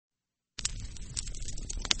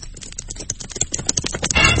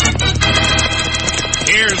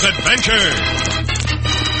Here's adventure.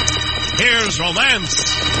 Here's romance.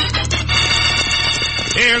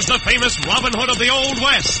 Here's the famous Robin Hood of the Old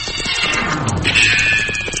West.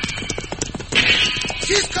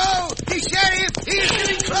 Cisco! The sheriff! He is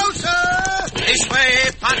getting closer! This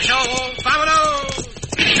way, Pancho! Vámonos!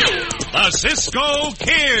 The Cisco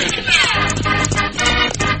Kid.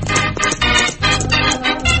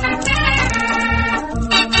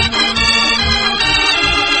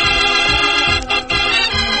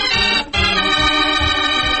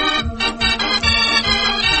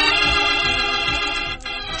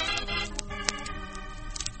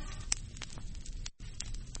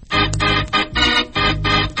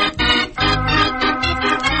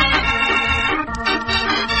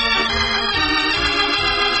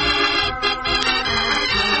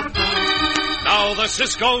 The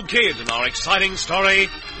Cisco Kid in our exciting story,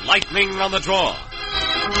 Lightning on the Draw.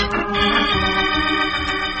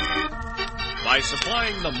 By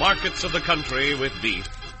supplying the markets of the country with beef,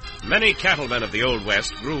 many cattlemen of the Old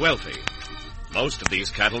West grew wealthy. Most of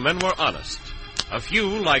these cattlemen were honest. A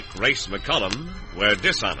few, like Race McCullum, were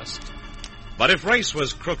dishonest. But if Race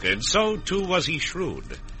was crooked, so too was he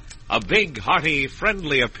shrewd. A big, hearty,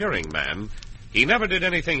 friendly-appearing man, he never did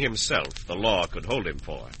anything himself the law could hold him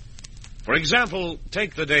for. For example,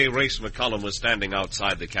 take the day Race McCullum was standing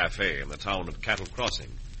outside the cafe in the town of Cattle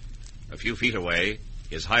Crossing. A few feet away,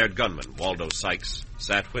 his hired gunman, Waldo Sykes,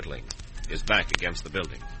 sat whittling, his back against the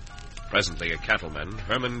building. Presently, a cattleman,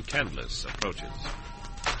 Herman Candless, approaches.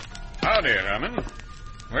 Howdy, Herman.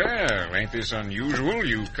 Well, ain't this unusual,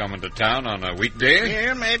 you coming to town on a weekday?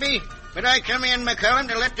 Yeah, maybe. But I come in, McCullum,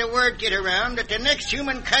 to let the word get around that the next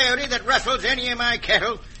human coyote that rustles any of my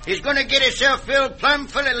cattle is going to get himself filled plumb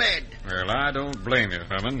full of lead. Well, I don't blame you,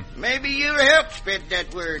 Herman. Maybe you'll help spread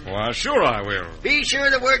that word. Why, sure I will. Be sure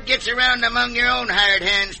the word gets around among your own hired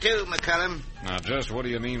hands, too, McCullum. Now, just what do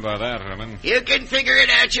you mean by that, Herman? You can figure it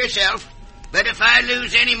out yourself. But if I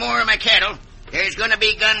lose any more of my cattle, there's going to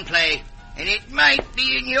be gunplay. And it might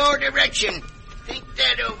be in your direction. Think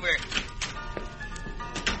that over.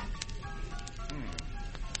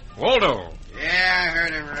 Waldo! Yeah, I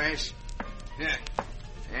heard him, Race.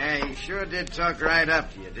 Yeah, he sure did talk right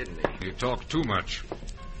up to you, didn't he? You talk too much.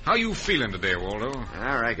 How you feeling today, Waldo?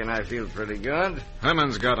 I reckon I feel pretty good.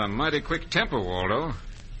 Herman's got a mighty quick temper, Waldo.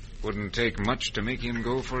 Wouldn't take much to make him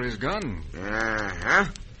go for his gun. Uh-huh.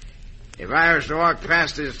 If I was to walk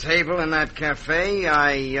past his table in that cafe,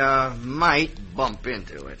 I might bump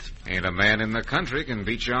into it. Ain't a man in the country can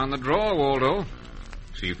beat you on the draw, Waldo.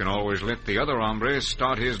 So you can always let the other hombre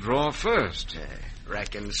start his draw first.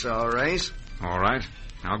 Reckon so, Race. All right.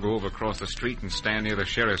 I'll go over across the street and stand near the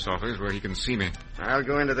sheriff's office where he can see me. I'll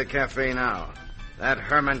go into the cafe now. That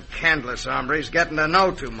Herman Candless hombre's getting to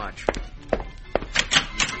know too much.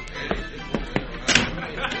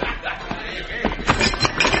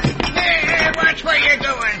 Watch where you're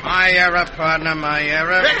going. My error, partner, my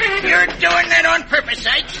error. You're doing that on purpose,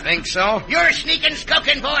 Sykes. Think so? Your sneaking,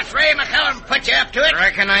 skulking boss, Ray McCullum, put you up to it.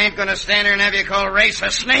 Reckon I ain't gonna stand here and have you call Race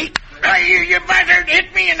a snake? You buzzard,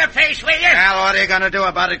 hit me in the face, will you? Well, what are you gonna do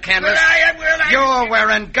about it, Candless? You're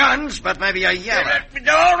wearing guns, but maybe a yeller.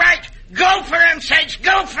 All right. Go for him, Sykes.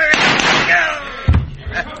 Go for him.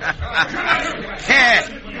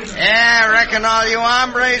 Yeah, reckon all you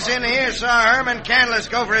hombres in here saw Herman Candless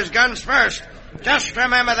go for his guns first. Just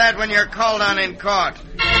remember that when you're called on in court.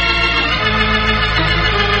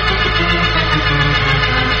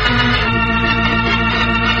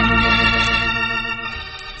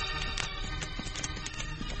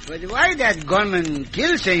 But why that gunman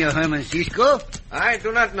kill Senor Herman, Cisco? I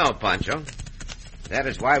do not know, Pancho. That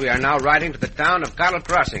is why we are now riding to the town of Cattle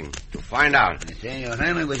Crossing to find out. Senor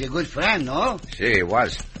Herman was a good friend, no? Si, he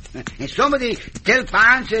was. And somebody tell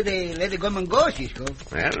Pancho they let the gunman go, Cisco.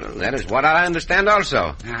 Well, that is what I understand also.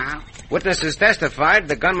 Uh-huh. Witnesses testified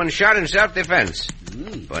the gunman shot in self-defense.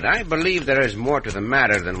 But I believe there is more to the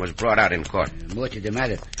matter than was brought out in court. More to the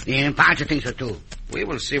matter. And Pancho thinks so, too. We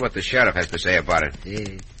will see what the sheriff has to say about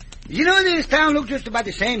it. You know, this town looks just about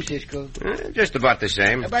the same, Cisco. Just about the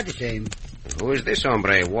same. About the same. Who is this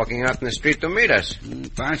hombre walking out in the street to meet us?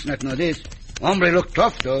 Pancho not know this. Hombre look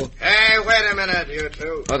tough, though. Hey, wait a minute, you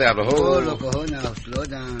two. Oh, diablo, who? Oh, look, now, slow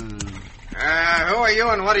down. Who are you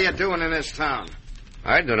and what are you doing in this town?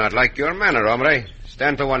 I do not like your manner, hombre.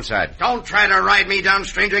 Stand to one side. Don't try to ride me down,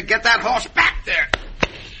 stranger. Get that horse back there.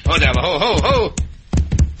 Oh, diablo, ho.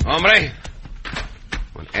 Hombre.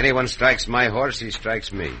 When anyone strikes my horse, he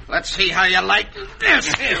strikes me. Let's see how you like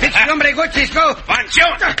this. It's hombre good, Cisco.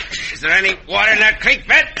 Pancho! Is there any water in that creek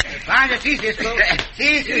bed? Pancho, see, Cisco.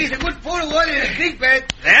 See, a good pool of water in the creek bed.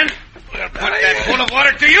 Then, we'll put that pool of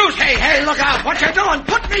water to use. Hey, look out. What you doing?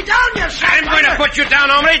 Put me down, you son. I'm going to put you down,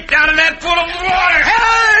 hombre, down in that pool of water.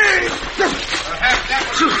 Hey! Perhaps that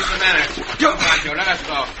was the matter. Come on, Joe, let us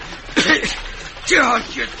go.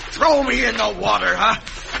 Don't you throw me in the water, huh?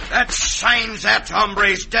 That signs that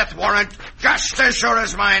hombre's death warrant just as sure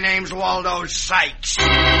as my name's Waldo Sykes.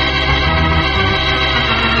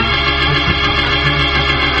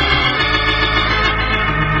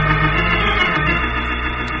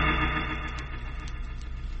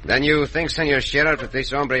 Then you think, Senor Sheriff, that this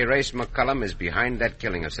hombre Race McCullum is behind that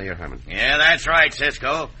killing of Senor Herman? Yeah, that's right,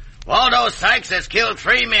 Cisco. Waldo Sykes has killed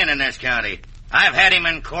 3 men in this county. I've had him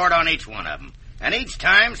in court on each one of them. And each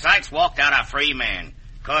time, Sykes walked out a free man,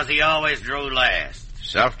 'cause he always drew last.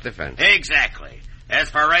 Self-defense. Exactly. As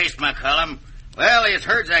for Race McCullum, well, his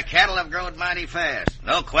herds of cattle have grown mighty fast.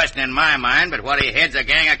 No question in my mind but what he heads a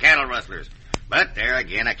gang of cattle rustlers. But there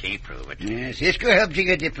again, I can't prove it. Yeah, Cisco helped you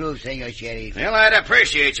get the proof, Senor Sheriff. Well, I'd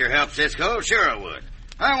appreciate your help, Cisco. Sure I would.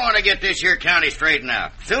 I want to get this here county straightened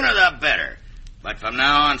out. Sooner the better. But from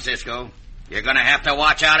now on, Cisco, you're going to have to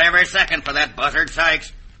watch out every second for that buzzard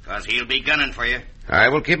Sykes, 'cause he'll be gunning for you. I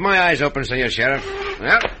will keep my eyes open, Senor Sheriff.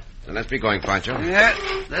 Well, then let's be going, Pancho. Yeah,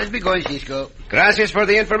 let's be going, Cisco. Gracias for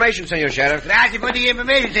the information, Senor Sheriff. Gracias for the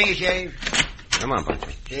information, Senor Sheriff. Come on, Pancho.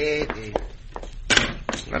 Sí.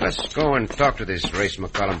 Let us go and talk to this Race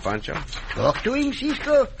McCullum, Pancho. Talk to him,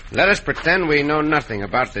 Cisco. Let us pretend we know nothing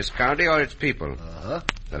about this county or its people. Uh-huh.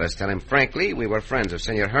 Let us tell him frankly we were friends of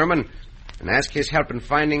Senor Herman and ask his help in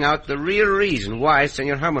finding out the real reason why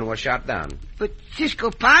Senor Herman was shot down. But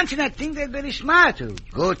Cisco Ponce and I think they're very smart to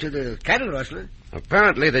go to the cattle rustler.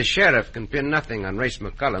 Apparently the sheriff can pin nothing on Race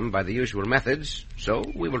McCullum by the usual methods, so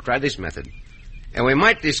we will try this method. And we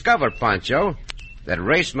might discover, Pancho, that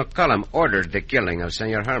Race McCullum ordered the killing of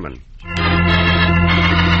Senor Herman.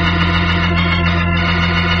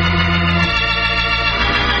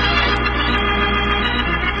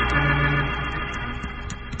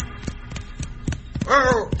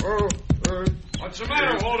 What's the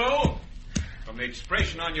matter, Waldo? From the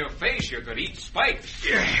expression on your face, you could eat spikes.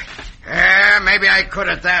 Yeah, maybe I could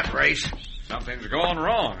at that, Race. Something's going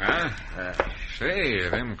wrong, huh? Say,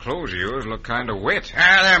 them clothes of yours look kind of wet.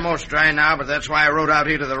 They're most dry now, but that's why I rode out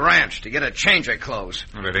here to the ranch, to get a change of clothes.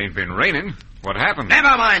 Well, it ain't been raining. What happened?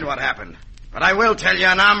 Never mind what happened. But I will tell you,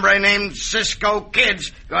 an hombre named Cisco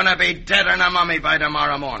Kid's gonna be dead in a mummy by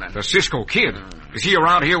tomorrow morning. The Cisco Kid? Is he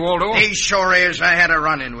around here, Waldo? He sure is. I had a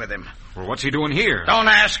run-in with him. Well, what's he doing here? Don't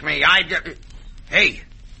ask me. Hey,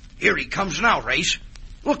 here he comes now, Race.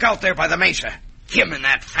 Look out there by the mesa. Him and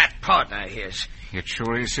that fat partner of his. It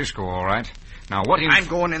sure is Cisco, all right. Now, I'm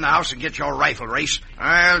going in the house and get your rifle, Race.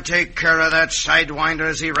 I'll take care of that sidewinder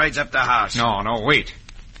as he rides up the house. No, wait.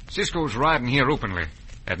 Cisco's riding here openly.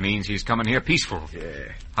 That means he's coming here peaceful.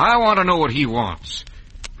 Yeah. I want to know what he wants.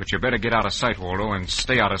 But you better get out of sight, Waldo, and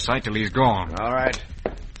stay out of sight till he's gone. All right.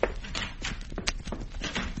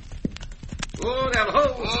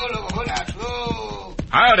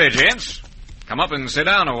 Howdy, gents. Come up and sit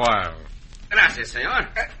down a while. Gracias, senor.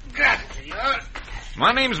 Gracias, senor.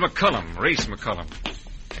 My name's McCullum, Race McCullum.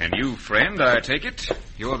 And you, friend, I take it,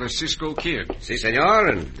 you're the Cisco Kid. Si, senor,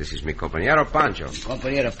 and this is mi compañero Pancho.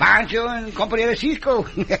 Compañero Pancho and compañero Cisco.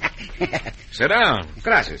 Sit down.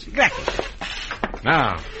 Gracias. Gracias.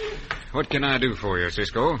 Now, what can I do for you,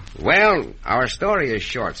 Cisco? Well, our story is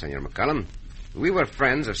short, Senor McCullum. We were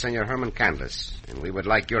friends of Senor Herman Candace, and we would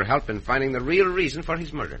like your help in finding the real reason for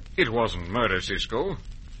his murder. It wasn't murder, Cisco.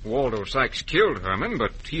 Waldo Sykes killed Herman,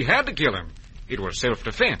 but he had to kill him. It was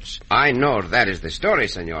self-defense. I know that is the story,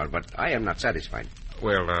 senor, but I am not satisfied.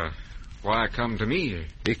 Well, why come to me?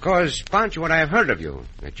 Because, Pancho, what I have heard of you,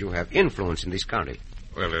 that you have influence in this county.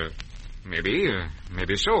 Well, maybe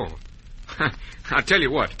so. I'll tell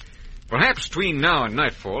you what. Perhaps between now and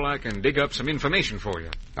nightfall I can dig up some information for you.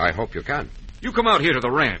 I hope you can. You come out here to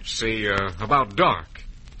the ranch, say, about dark,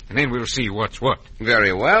 and then we'll see what's what.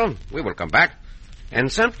 Very well. We will come back. And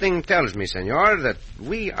something tells me, senor, that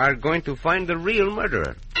we are going to find the real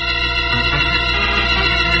murderer.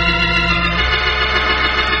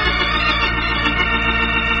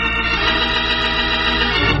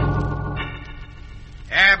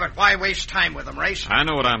 Yeah, but why waste time with him, Race? I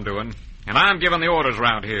know what I'm doing, and I'm giving the orders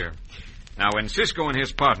round here. Now, when Cisco and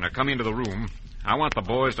his partner come into the room, I want the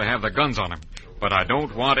boys to have their guns on them, but I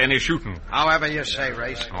don't want any shooting. However you say,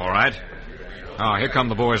 Race. All right. Oh, here come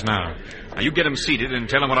the boys now. Now, you get them seated and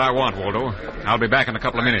tell them what I want, Waldo. I'll be back in a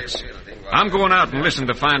couple of minutes. I'm going out and listen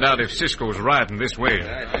to find out if Cisco's riding this way.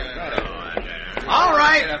 All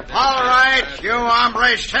right. You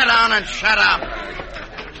hombres, sit down and shut up.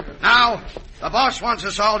 Now, the boss wants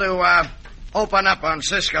us all to open up on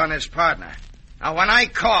Cisco and his partner. Now, when I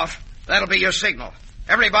cough, that'll be your signal.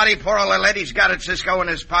 Everybody pour all the ladies got it, Cisco and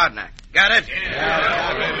his partner. Got it?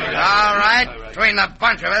 Yeah. All right. Between the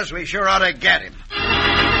bunch of us, we sure ought to get him.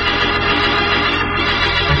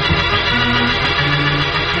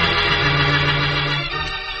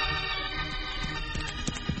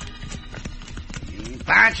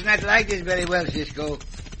 Pancho not like this very well, Cisco.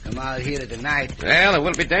 Come out here tonight. Well, it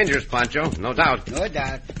will be dangerous, Pancho, no doubt. No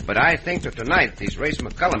doubt. But I think that tonight this Race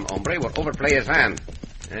McCullum hombre will overplay his hand.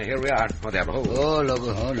 Here we are. Oh, there. Oh, look.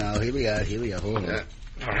 Oh, now. Here we are.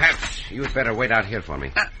 Perhaps you'd better wait out here for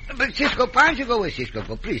me. But Cisco, Pancho, go with Cisco.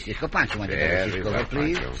 Go, please, Cisco. Pancho want to go with Cisco. Well, Go,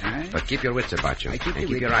 please. Pancho. But keep your wits about you. Keep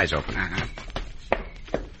your eyes open. Uh-huh.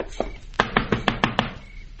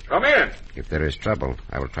 Come in. If there is trouble,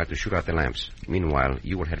 I will try to shoot out the lamps. Meanwhile,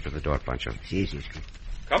 you will head for the door, Pancho. Si, Cisco.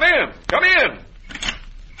 Come in.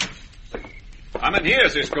 I'm in here,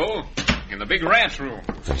 Cisco. In the big ranch room.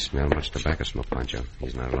 I smell much tobacco smoke, Pancho.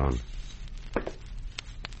 He's not alone.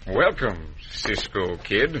 Welcome, Cisco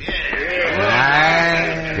Kid. Indeed,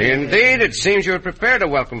 it seems you're prepared a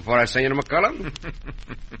welcome for us, Senor McCullum.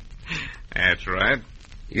 That's right.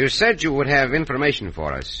 You said you would have information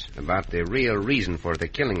for us about the real reason for the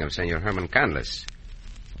killing of Senor Herman Canlis.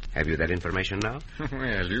 Have you that information now?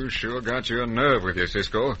 Well, you sure got your nerve with you,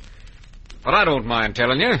 Cisco. But I don't mind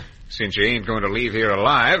telling you, since you ain't going to leave here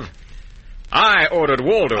alive. I ordered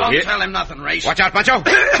Waldo Don't here. tell him nothing, Race. Watch out, Pancho.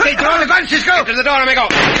 Hey, throw the gun, Cisco. Get to the door, amigo.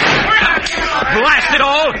 Blast it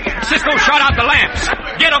all! Cisco shot out the lamps.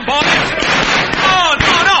 Get 'em, boys. Oh,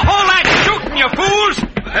 no, hold that shooting, you fools!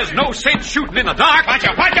 There's no sense shooting in the dark.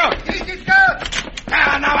 Pancho. Hey, Cisco.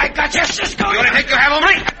 Now I got you, Cisco. You want to take your have,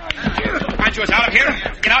 hombre? Pancho is out of here.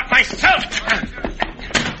 Get out myself.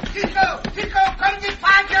 Cisco, come get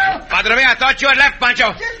Pancho. Padre mia, I thought you had left,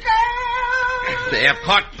 Pancho. Cisco. They have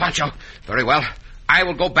caught Pancho. Very well. I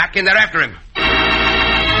will go back in there after him.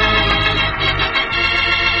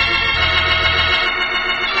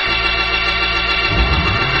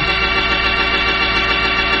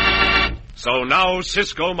 So now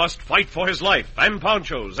Cisco must fight for his life and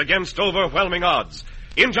Pancho's against overwhelming odds.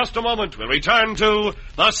 In just a moment, we'll return to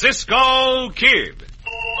the Cisco Kid.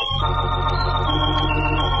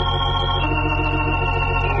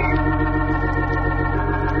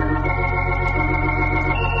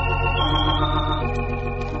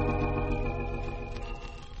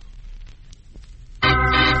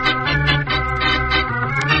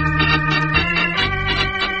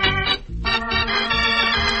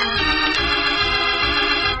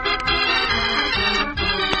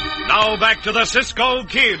 Now back to the Cisco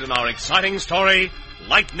Kid in our exciting story,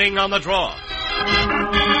 Lightning on the Draw.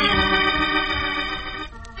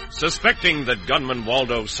 Suspecting that gunman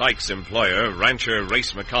Waldo Sykes' employer, rancher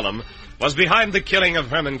Race McCullum, was behind the killing of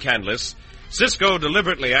Herman Canlis, Cisco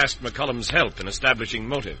deliberately asked McCullum's help in establishing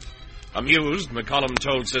motive. Amused, McCullum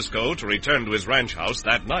told Cisco to return to his ranch house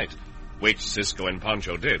that night, which Cisco and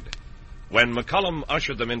Pancho did. When McCullum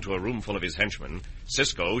ushered them into a room full of his henchmen,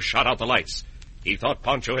 Cisco shot out the lights. He thought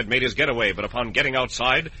Pancho had made his getaway, but upon getting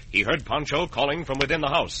outside, he heard Pancho calling from within the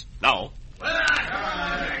house. Now...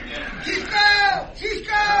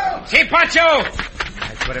 Cisco! See, Pancho!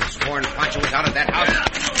 I could have sworn Pancho was out of that house.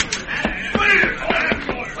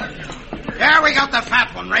 There we got the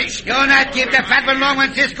fat one, Race. Do not keep the fat one long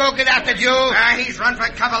when Cisco get after you. He's run for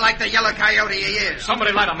cover like the yellow coyote he is.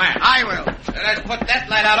 Somebody light a match. I will. Let us put that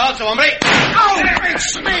light out also, hombre. Oh, big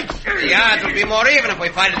snake! The odds will be more even if we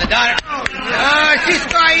fight in the dark.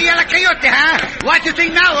 Cisco, ahí yellow coyote, huh? What you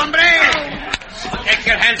think now, hombre? Take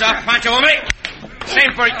your hands off, Pancho, hombre.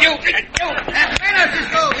 Same for you. Bueno,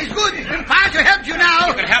 Cisco, it's good. Pancho helped you now.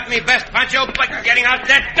 You can help me best, Pancho, by getting out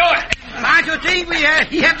that door. Pancho think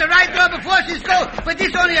he have the right door before Cisco, but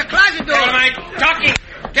this only a closet door. What am I talking?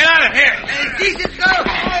 Get out of here. See, Cisco?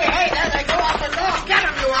 Hey, there they go off the door. Get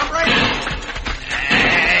him, you hombre.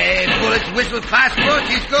 Hey, bullets whistle fast, bro,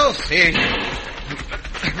 Cisco. See,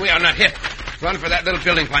 we are not hit. Run for that little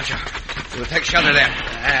building, Pancho. We'll take shelter there.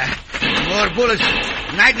 More bullets.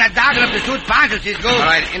 Night not dark enough to shoot Pancho, Cisco. All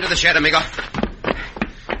right, into the shed, amigo.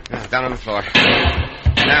 Down on the floor.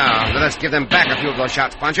 Now, let us give them back a few of those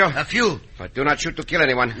shots, Pancho. A few. But do not shoot to kill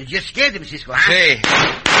anyone. You just scared them, Cisco, huh? See.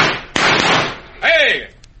 Hey!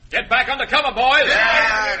 Get back on the cover, boys!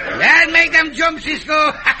 That make them jump,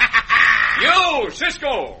 Cisco. You,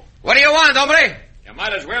 Cisco! What do you want, hombre? You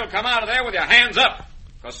might as well come out of there with your hands up,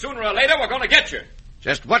 because sooner or later we're going to get you.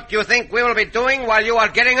 Just what do you think we will be doing while you are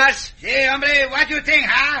getting us? Hey, hombre, what you think,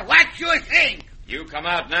 huh? What you think? You come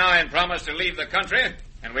out now and promise to leave the country,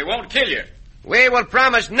 and we won't kill you. We will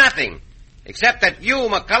promise nothing, except that you,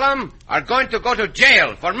 McCullum, are going to go to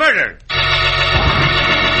jail for murder.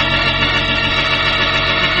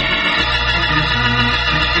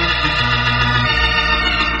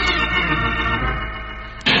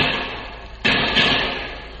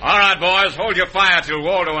 All right, boys, hold your fire till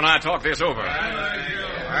Waldo and I talk this over.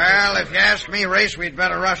 Well, if you ask me, Race, we'd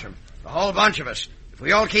better rush him. The whole bunch of us. If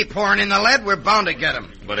we all keep pouring in the lead, we're bound to get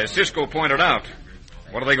him. But as Cisco pointed out,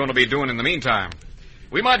 what are they going to be doing in the meantime?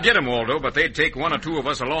 We might get him, Waldo, but they'd take one or two of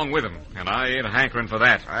us along with them, and I ain't hankering for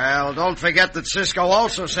that. Well, don't forget that Cisco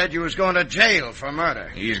also said you was going to jail for murder.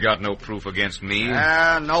 He's got no proof against me.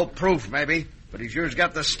 No proof, maybe. But he's sure's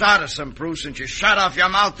got the start of some proof since you shut off your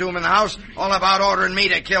mouth to him in the house, all about ordering me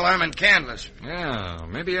to kill Herman Candless. Yeah,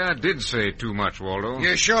 maybe I did say too much, Waldo.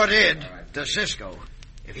 You sure did, to Cisco.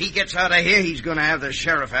 If he gets out of here, he's going to have the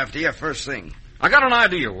sheriff after you first thing. I got an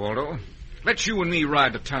idea, Waldo. Let you and me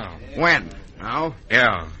ride to town. When? Now?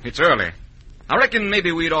 Yeah, it's early. I reckon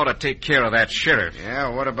maybe we'd ought to take care of that sheriff.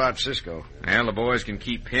 Yeah, what about Cisco? Well, the boys can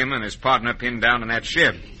keep him and his partner pinned down in that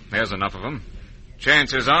shed. There's enough of them.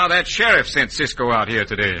 Chances are that sheriff sent Cisco out here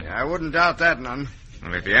today. I wouldn't doubt that none.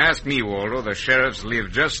 Well, if you ask me, Waldo, the sheriff's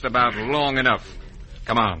lived just about long enough.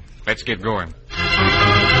 Come on, let's get going.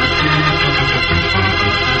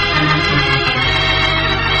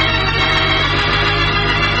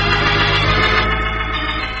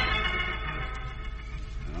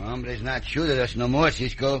 Hombres not shoot at us no more,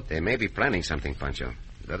 Cisco. They may be planning something, Pancho.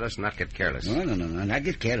 Let us not get careless. No, not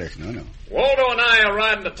get careless, no. Waldo and I are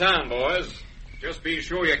riding to town, boys. Just be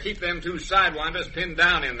sure you keep them two sidewinders pinned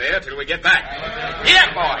down in there till we get back.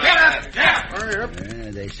 Yeah, boy. Get up. Hurry up.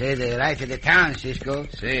 They say they're right to the town, Cisco.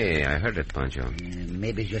 See, I heard it, Pancho.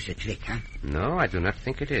 Maybe it's just a trick, huh? No, I do not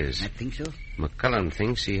think it is. Not think so? McCullum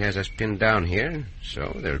thinks he has us pinned down here,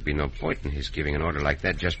 so there would be no point in his giving an order like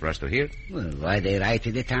that just for us to hear. Well, why they ride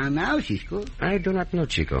to the town now, Cisco? I do not know,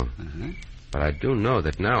 Chico. Uh-huh. But I do know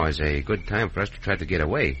that now is a good time for us to try to get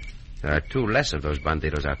away. There are two less of those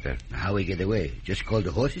bandidos out there. How we get away? Just call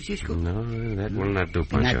the horses, Cisco? No, that will not do,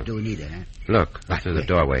 Pancho. Not do neither, huh? Look, What, through the where?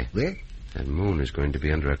 doorway. Where? That moon is going to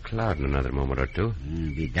be under a cloud in another moment or two.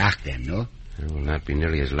 Be dark then, no? It will not be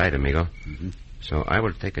nearly as light, amigo. Mm-hmm. So I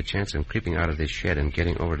will take a chance on creeping out of this shed and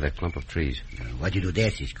getting over to that clump of trees. What you do there,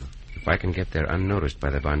 Cisco? If I can get there unnoticed by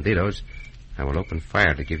the bandidos, I will open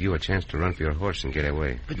fire to give you a chance to run for your horse and get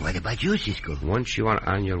away. But what about you, Cisco? Once you are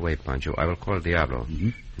on your way, Pancho, I will call Diablo Mm-hmm.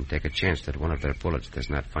 and take a chance that one of their bullets does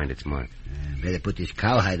not find its mark. Better put this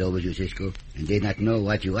cowhide over you, Cisco, and they not know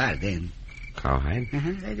what you are then. Cowhide?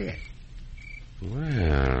 Uh-huh, right there.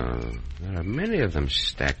 Well, there are many of them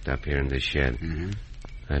stacked up here in this shed. Uh-huh.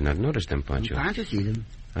 I had not noticed them, Pancho. Pancho see them.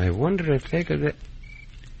 I wonder if they could...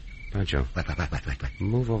 Pancho, What?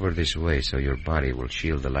 move over this way so your body will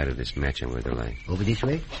shield the light of this match I'm going to light. Over this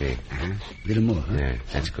way? See? Uh-huh. Little more, huh? Yeah,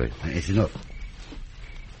 that's good. It's enough.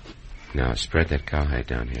 Now, spread that cowhide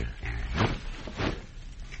down here.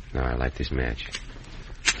 Now, I light this match.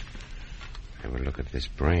 I will look at this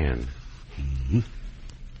brand. Mm-hmm.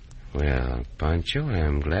 Well, Pancho, I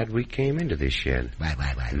am glad we came into this shed. Why?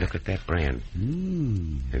 Look at that brand.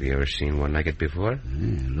 Have you ever seen one like it before?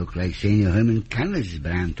 Look like Senor Herman Candless'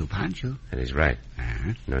 brand to Pancho. That is right.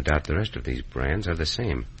 Uh-huh. No doubt the rest of these brands are the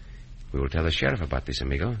same. We will tell the sheriff about this,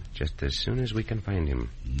 amigo, just as soon as we can find him.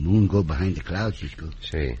 Moon go behind the clouds, Cisco.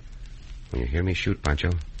 See, when you hear me shoot,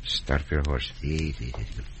 Pancho, start for your horse. See, Cisco.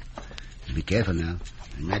 Just be careful now.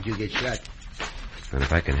 And not you get shot. And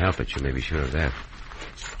if I can help it, you may be sure of that.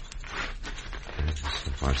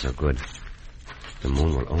 So far, so good. The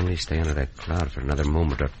moon will only stay under that cloud for another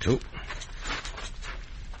moment or two.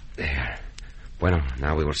 There. Bueno,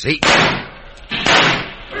 now we will see. Now,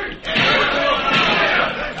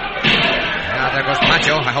 there goes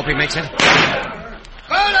Pancho. I hope he makes it. Go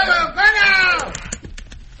now!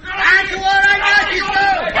 Pancho, all right now, Cisco!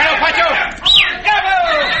 Bueno, Pancho!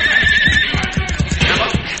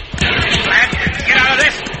 Get out of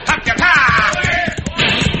this! Up your car!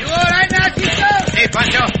 You all right now, Cisco? Hey,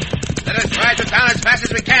 Pancho. Let us ride to town as fast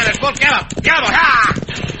as we can at full gallop. Gallop! Ha!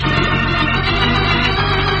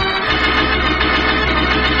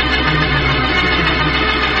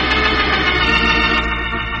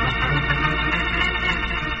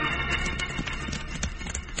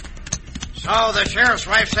 So the sheriff's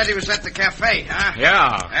wife said he was at the cafe, huh? Yeah.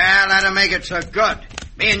 Well, that'll make it so good.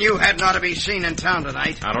 Me and you hadn't ought to be seen in town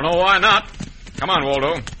tonight. I don't know why not. Come on,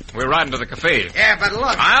 Waldo. We're riding to the cafe. Yeah, but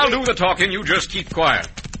look... I'll do the talking. You just keep quiet.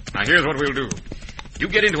 Now, here's what we'll do. You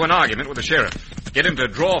get into an argument with the sheriff. Get him to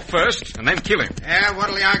draw first, and then kill him. Yeah,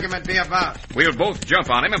 what'll the argument be about? We'll both jump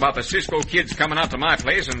on him about the Cisco kids coming out to my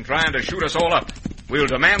place and trying to shoot us all up. We'll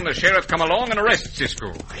demand the sheriff come along and arrest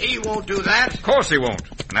Cisco. He won't do that. Of course he won't,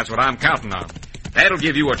 and that's what I'm counting on. That'll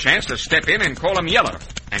give you a chance to step in and call him Yeller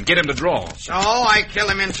and get him to draw. So I kill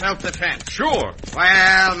him in self-defense. Sure.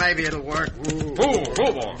 Well, maybe it'll work. Ooh. Oh,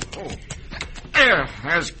 boy. Oh.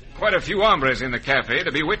 There's quite a few hombres in the cafe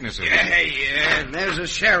to be witnesses. Yeah. And there's a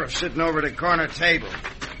sheriff sitting over the corner table.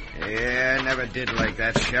 Yeah, I never did like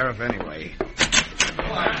that sheriff anyway.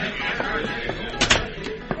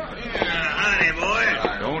 Howdy,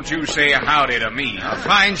 boy. Don't you say howdy to me. A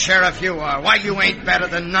fine sheriff you are. Why, you ain't better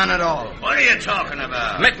than none at all. What are you talking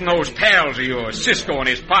about? Letting those pals of yours, Cisco and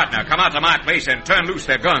his partner, come out to my place and turn loose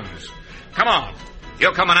their guns. Come on.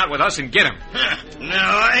 You're coming out with us and get them. No,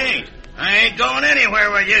 I ain't. I ain't going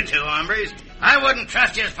anywhere with you two hombres. I wouldn't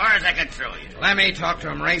trust you as far as I could throw you. Let me talk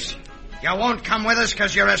to him, Race. You won't come with us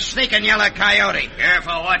because you're a sneaking yellow coyote.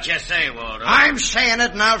 Careful what you say, Waldo. I'm saying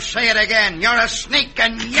it and I'll say it again. You're a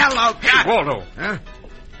sneaking yellow coyote. Waldo. Huh?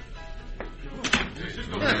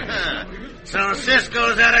 So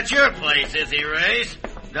Cisco's out at your place, is he, Race?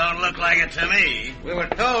 Don't look like it to me. We were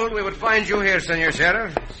told we would find you here, Senor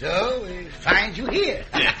Sheriff. So, we find you here.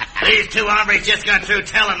 These two hombres just got through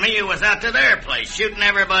telling me you was out to their place, shooting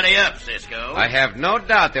everybody up, Cisco. I have no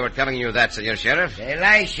doubt they were telling you that, Senor Sheriff. They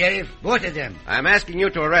lie, Sheriff. Both of them. I'm asking you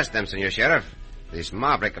to arrest them, Senor Sheriff. This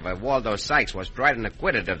maverick of a Waldo Sykes was tried and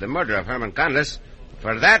acquitted of the murder of Herman Conless.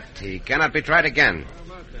 For that, he cannot be tried again.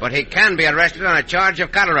 But he can be arrested on a charge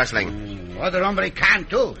of cattle rustling. Other hombre can,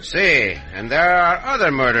 too. See, and there are other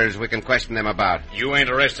murders we can question them about. You ain't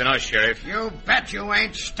arresting us, Sheriff. You bet you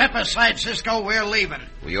ain't. Step aside, Cisco. We're leaving.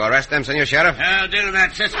 Will you arrest them, Senor Sheriff? I'll do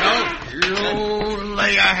that, Cisco. You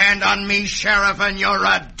lay a hand on me, Sheriff, and you're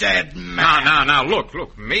a dead man. Now, look.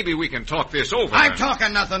 Maybe we can talk this over. I'm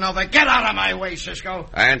talking nothing over. Get out of my way, Cisco.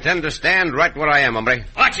 I intend to stand right where I am, hombre.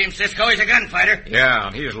 Watch him, Cisco. He's a gunfighter. Yeah,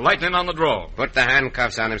 and he's lightning on the draw. Put the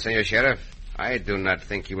handcuffs on him, Senor Sheriff. I do not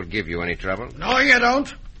think he will give you any trouble. No, you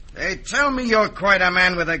don't. They tell me you're quite a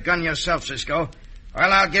man with a gun yourself, Cisco.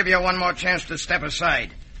 Well, I'll give you one more chance to step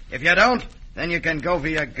aside. If you don't, then you can go for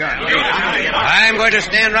your gun. I'm going to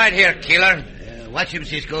stand right here, Keeler. Watch him,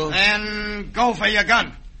 Cisco. Then go for your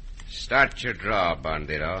gun. Start your draw,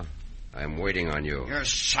 bandito. I'm waiting on you. You're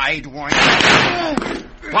sidewinder.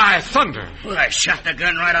 Why, thunder. Well, I shot the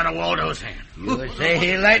gun right out of Waldo's hand. You say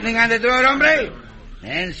he lightning on the draw, hombre?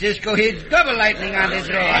 And Cisco hits double lightning on the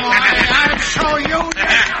draw. I'll show you. You want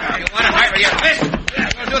to fight with your fist?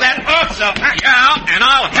 We'll do that also. Yeah, and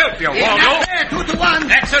I'll help you, Waldo. There, 2-1.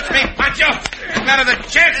 That suits me, Pancho. None of the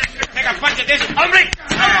chances to take a punch at this, hombre.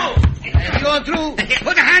 Oh! You go through.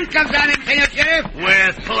 Put the handcuffs on him, Senor Sheriff.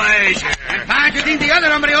 With pleasure. And Pancho think the other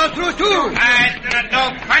hombre all through, too. I do not know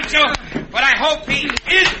Pancho, but I hope he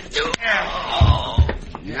is too.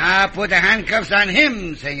 Now put the handcuffs on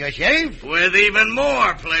him, Senor Sheriff. With even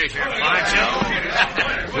more pleasure,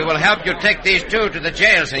 Pancho. We will help you take these two to the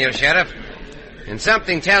jail, Senor Sheriff. And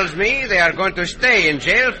something tells me they are going to stay in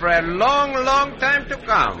jail for a long, long time to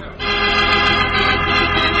come.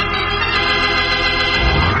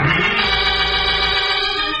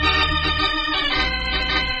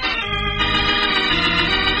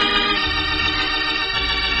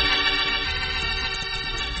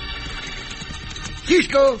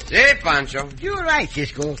 Cisco. Si, Pancho. You're right,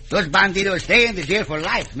 Cisco. Those bandidos stay in the jail for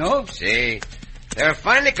life, no? Si. They're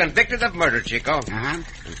finally convicted of murder, Chico. Uh-huh.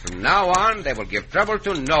 And from now on, they will give trouble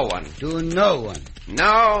to no one. To no one.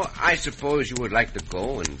 Now, I suppose you would like to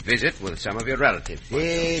go and visit with some of your relatives.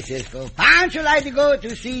 Si, Cisco. Pancho like to go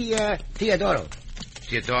to see Teodoro.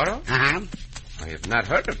 Teodoro? Uh-huh. I have not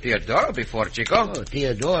heard of Teodoro before, Chico. Oh,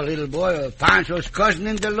 Teodoro, little boy of Pancho's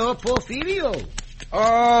cousin-in-the-law, Porfirio.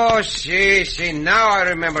 Oh, si, now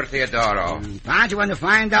I remember Teodoro. Pancho want to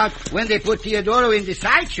find out when they put Teodoro in the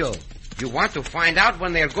sideshow. You want to find out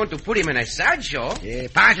when they are going to put him in a sideshow?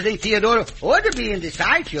 Pancho thinks Teodoro ought to be in the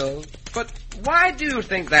sideshow. But why do you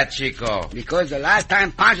think that, Chico? Because the last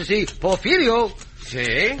time Pancho see Porfirio,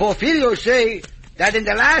 Si? Porfirio say that in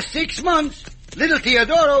the last 6 months, little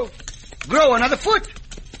Teodoro grow another foot.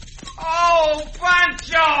 Oh,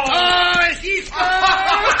 Pancho! Oh, Cisco!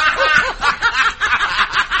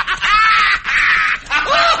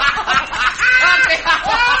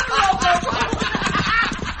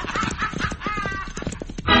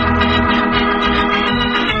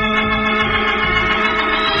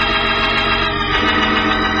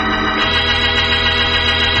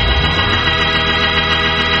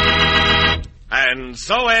 And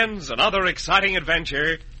so ends another exciting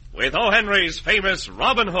adventure with O. Henry's famous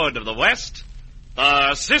Robin Hood of the West,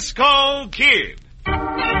 the Cisco Kid.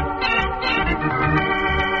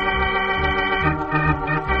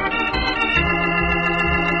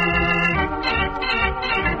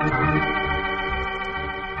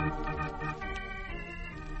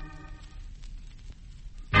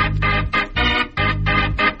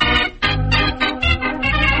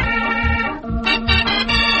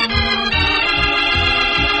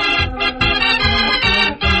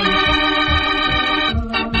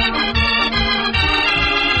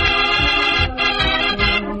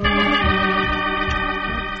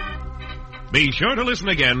 Be sure to listen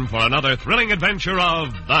again for another thrilling adventure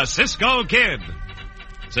of the Cisco Kid.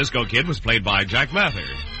 Cisco Kid was played by Jack Mather,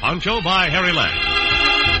 Pancho by Harry Lang.